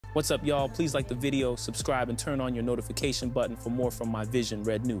What's up, y'all? Please like the video, subscribe, and turn on your notification button for more from my Vision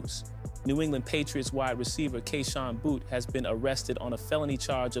Red News. New England Patriots wide receiver Kayshon Boutte has been arrested on a felony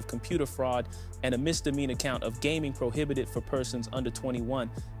charge of computer fraud and a misdemeanor count of gaming prohibited for persons under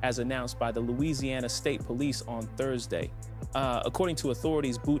 21, as announced by the Louisiana State Police on Thursday. According to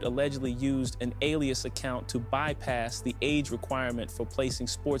authorities, Boutte allegedly used an alias account to bypass the age requirement for placing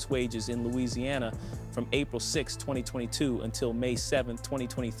sports wagers in Louisiana from April 6, 2022 until May 7,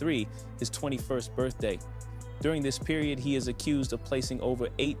 2023, his 21st birthday. During this period, he is accused of placing over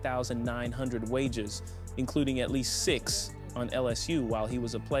 8,900 wagers, including at least 6 on LSU while he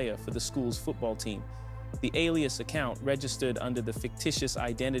was a player for the school's football team. The alias account, registered under the fictitious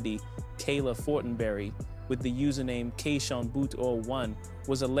identity Kayla Fortenberry with the username Kayshon Boutte 01,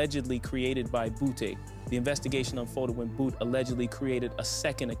 was allegedly created by Boutte. The investigation unfolded when Boutte allegedly created a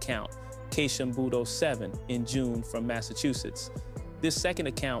second account, Kayshon Boutte 07, in June from Massachusetts. This second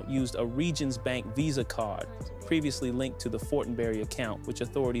account used a Regions Bank Visa card, previously linked to the Fortenberry account, which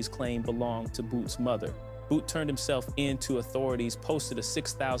authorities claim belonged to Boutte's mother. Boutte turned himself in to authorities, posted a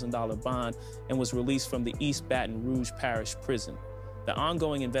 $6,000 bond, and was released from the East Baton Rouge Parish Prison. The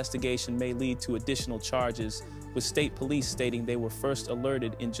ongoing investigation may lead to additional charges, with state police stating they were first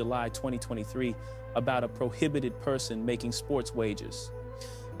alerted in July 2023 about a prohibited person making sports wagers.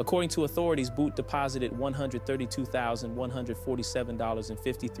 According to authorities, Boutte deposited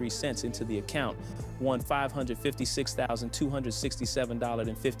 $132,147.53 into the account, won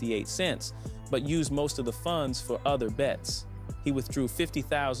 $556,267.58, but used most of the funds for other bets. He withdrew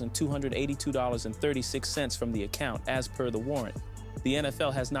 $50,282.36 from the account, as per the warrant. The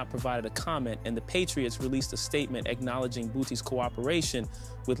NFL has not provided a comment, and the Patriots released a statement acknowledging Boutte's cooperation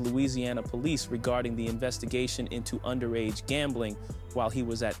with Louisiana police regarding the investigation into underage gambling while he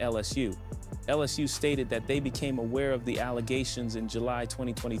was at LSU. LSU stated that they became aware of the allegations in July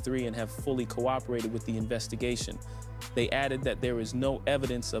 2023 and have fully cooperated with the investigation. They added that there is no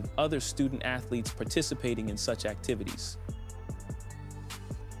evidence of other student athletes participating in such activities.